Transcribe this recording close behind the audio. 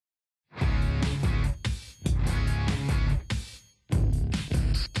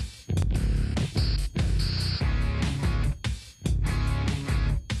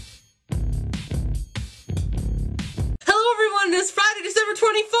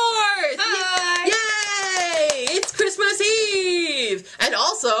December 24th! Hi! Yay! It's Christmas Eve! And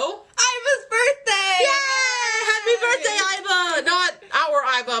also... Aiba's birthday! Yay! Happy birthday, Aiba! Not our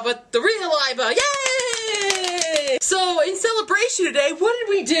Aiba, but the real Aiba. Yay! So, in celebration today, what did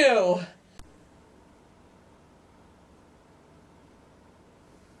we do?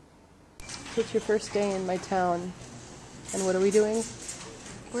 It's your first day in my town. And what are we doing?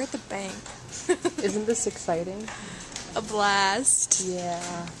 We're at the bank. Isn't this exciting? A blast.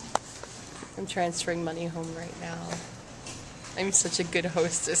 Yeah. I'm transferring money home right now. I'm such a good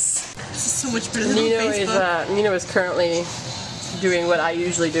hostess. This is so much better than Facebook. Nino is currently doing what I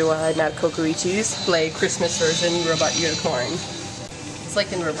usually do when I'm at Kokoichi's, play Christmas version Robot Unicorn. It's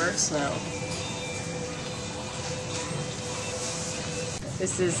like in reverse now.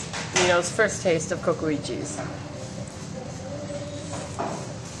 This is Nino's first taste of Kokoichi's.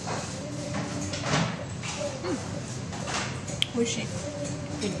 Where's she?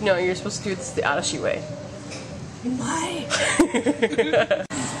 No, you're supposed to do this the Arashi way. Why?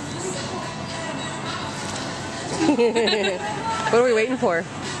 What are we waiting for?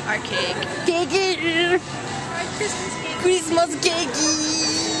 Our cake. Cakey! Our Christmas cake. Christmas cakey!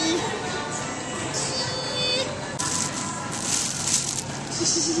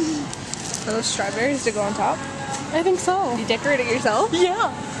 Are those strawberries to go on top? I think so. You decorate it yourself?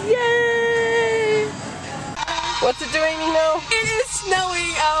 Yeah! Yay! What's it doing, Nino? It is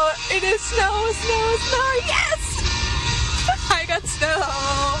snowing out. It is snow. Yes! I got snow.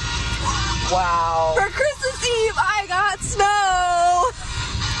 Wow. For Christmas Eve, I got snow.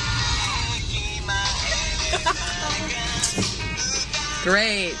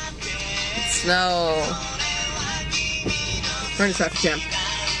 Great. Snow. We're in a traffic jam.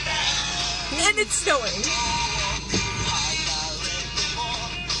 And it's snowing.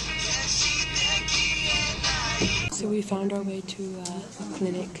 So we found our way to a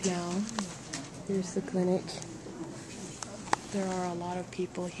clinic now. Here's the clinic. There are a lot of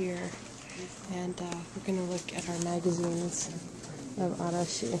people here, and we're going to look at our magazines of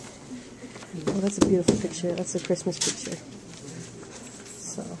Arashi. Oh, that's a beautiful picture. That's a Christmas picture.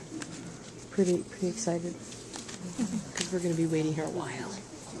 So, pretty excited, because we're going to be waiting here a while.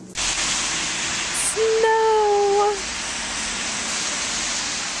 Snow!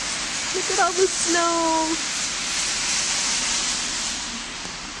 Look at all the snow!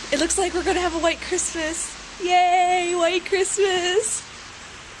 It looks like we're gonna have a white Christmas. Yay, white Christmas!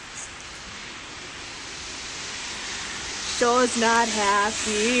 Joe's not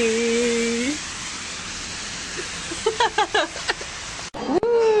happy.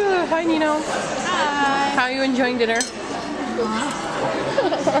 Woo! Hi, Nino. Hi. How are you enjoying dinner?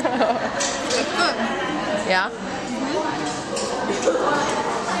 Yeah?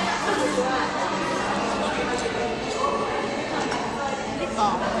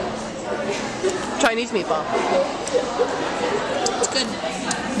 Chinese meatball. It's good.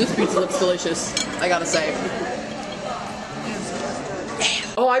 This pizza looks delicious, I gotta say.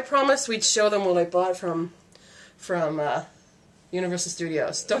 Oh, I promised we'd show them what I bought from Universal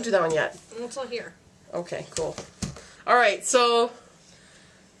Studios. Don't do that one yet. It's all here. Okay, cool. Alright, so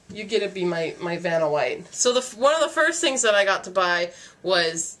you get to be my Vanna White. So one of the first things that I got to buy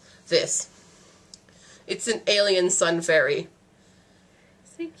was this. It's an alien sun fairy.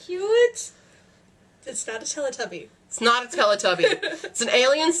 Is it cute? It's not a Teletubby. It's not a Teletubby. It's an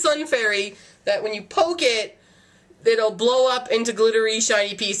alien sun fairy that when you poke it, it'll blow up into glittery,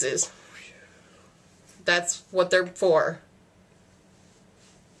 shiny pieces. That's what they're for.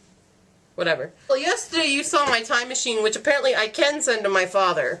 Whatever. Well, yesterday you saw my time machine, which apparently I can send to my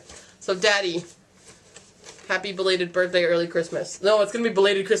father. So, Daddy, happy belated birthday, early Christmas. No, it's gonna be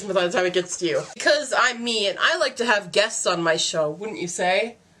belated Christmas by the time it gets to you. Because I'm me, and I like to have guests on my show, wouldn't you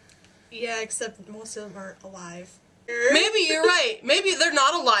say? Yeah, except most of them aren't alive. Maybe you're right. Maybe they're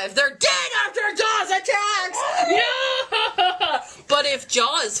not alive. They're dead after Jaws attacks! Yeah! But if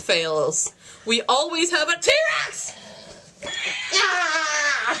Jaws fails, we always have a T-Rex!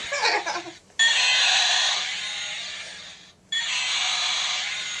 Ah!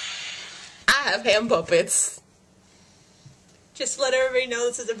 I have hand puppets. Just let everybody know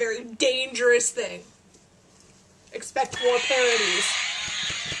this is a very dangerous thing. Expect more parodies.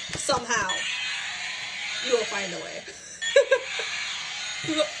 Somehow. You will find a way.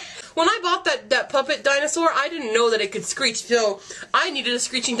 When I bought that puppet dinosaur, I didn't know that it could screech, so I needed a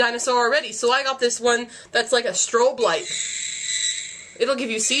screeching dinosaur already, so I got this one that's like a strobe light. It'll give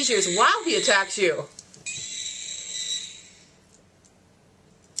you seizures while he attacks you.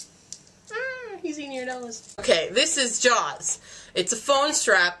 He's eating your nose. Okay, this is Jaws. It's a phone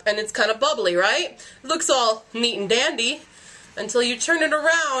strap, and it's kind of bubbly, right? It looks all neat and dandy. until you turn it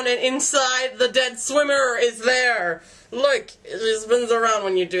around and inside the dead swimmer is there. Look, it spins around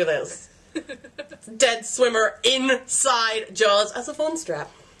when you do this. Dead swimmer inside Jaws as a phone strap.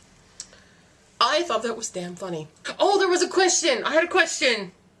 I thought that was damn funny. Oh, there was a question! I had a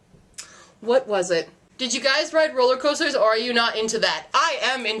question! What was it? Did you guys ride roller coasters, or are you not into that? I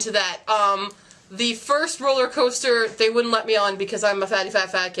am into that. The first roller coaster, they wouldn't let me on because I'm a fatty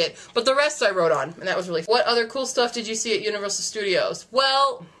fat kid. But the rest I rode on, and that was really fun. What other cool stuff did you see at Universal Studios?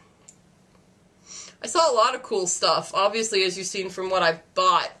 Well, I saw a lot of cool stuff, obviously, as you've seen from what I've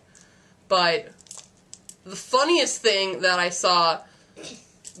bought. But the funniest thing that I saw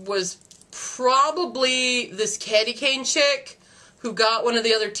was probably this candy cane chick who got one of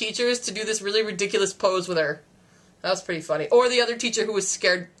the other teachers to do this really ridiculous pose with her. That was pretty funny. Or the other teacher who was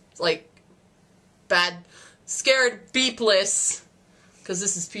scared, like, scared beepless, because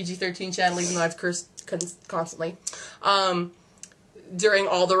this is PG-13 channel, even though I've cursed constantly, during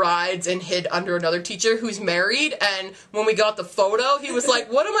all the rides and hid under another teacher who's married, and when we got the photo, he was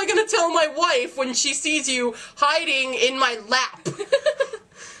like, what am I going to tell my wife when she sees you hiding in my lap?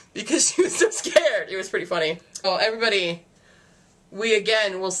 Because she was so scared. It was pretty funny. Oh, everybody, we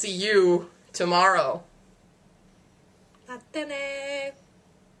again will see you tomorrow.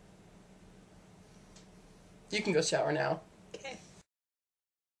 You can go shower now. Okay.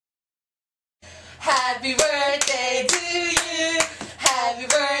 Happy birthday to you.